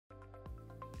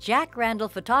Jack Randall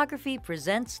Photography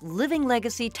presents Living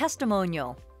Legacy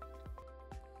Testimonial.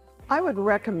 I would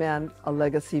recommend a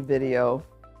legacy video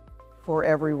for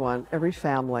everyone, every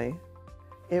family.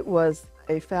 It was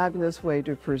a fabulous way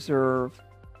to preserve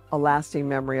a lasting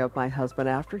memory of my husband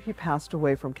after he passed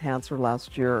away from cancer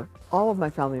last year. All of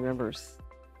my family members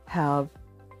have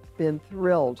been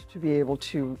thrilled to be able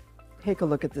to take a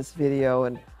look at this video,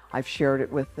 and I've shared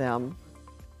it with them.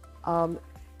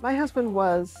 My husband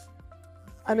was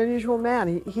an unusual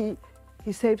man.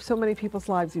 He saved so many people's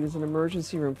lives. He was an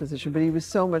emergency room physician, but he was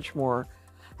so much more.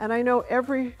 And I know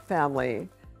every family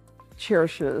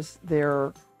cherishes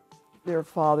their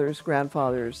fathers,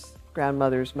 grandfathers,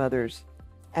 grandmothers, mothers.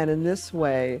 And in this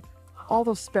way, all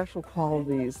those special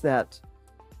qualities that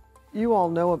you all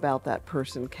know about that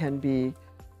person can be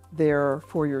there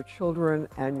for your children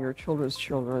and your children's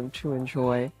children to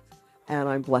enjoy. And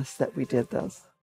I'm blessed that we did this.